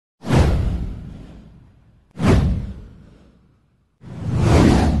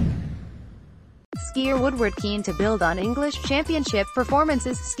skier Woodward keen to build on English championship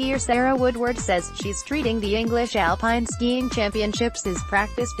performances. Skier Sarah Woodward says she's treating the English Alpine Skiing Championships as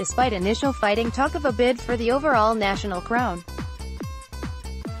practice despite initial fighting talk of a bid for the overall national crown.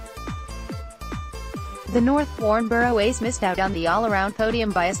 The North Warnborough ace missed out on the all-around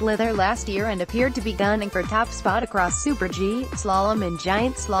podium by a slither last year and appeared to be gunning for top spot across Super G, slalom and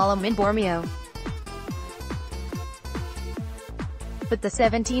giant slalom in Bormio. But the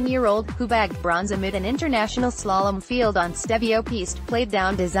 17-year-old, who bagged bronze amid an international slalom field on Stelvio piste, played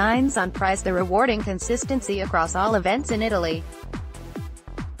down designs on prize the rewarding consistency across all events in Italy.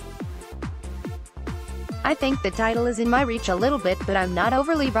 "I think the title is in my reach a little bit, but I'm not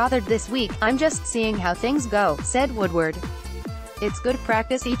overly bothered this week, I'm just seeing how things go," said Woodward. "It's good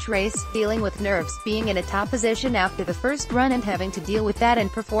practice each race, dealing with nerves, being in a top position after the first run and having to deal with that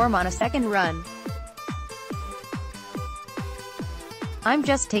and perform on a second run. I'm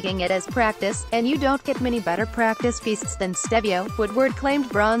just taking it as practice, and you don't get many better practice pistes than Stelvio." Woodward claimed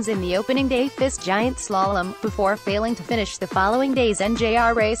bronze in the opening day FIS giant slalom, before failing to finish the following day's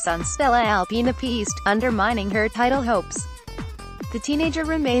NJR race on English Alpine piste, undermining her title hopes. The teenager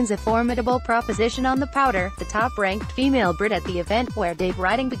remains a formidable proposition on the powder, the top-ranked female Brit at the event where Dave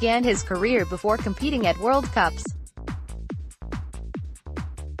Riding began his career before competing at World Cups.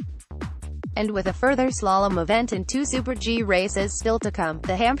 And with a further slalom event and 2 Super G races still to come,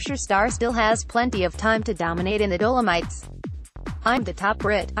 the Hampshire star still has plenty of time to dominate in the Dolomites. "I'm the top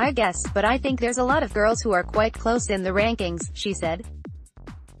Brit, I guess, but I think there's a lot of girls who are quite close in the rankings," she said.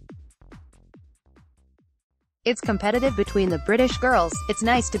 "It's competitive between the British girls, it's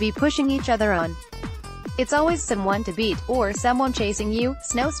nice to be pushing each other on. It's always someone to beat, or someone chasing you."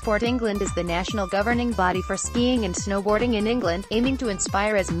 Snowsport England is the national governing body for skiing and snowboarding in England, aiming to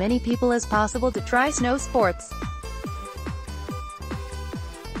inspire as many people as possible to try snow sports.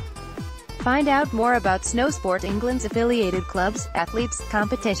 Find out more about Snowsport England's affiliated clubs, athletes,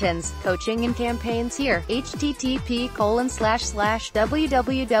 competitions, coaching and campaigns here.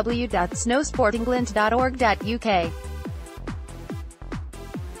 http://www.snowsportengland.org.uk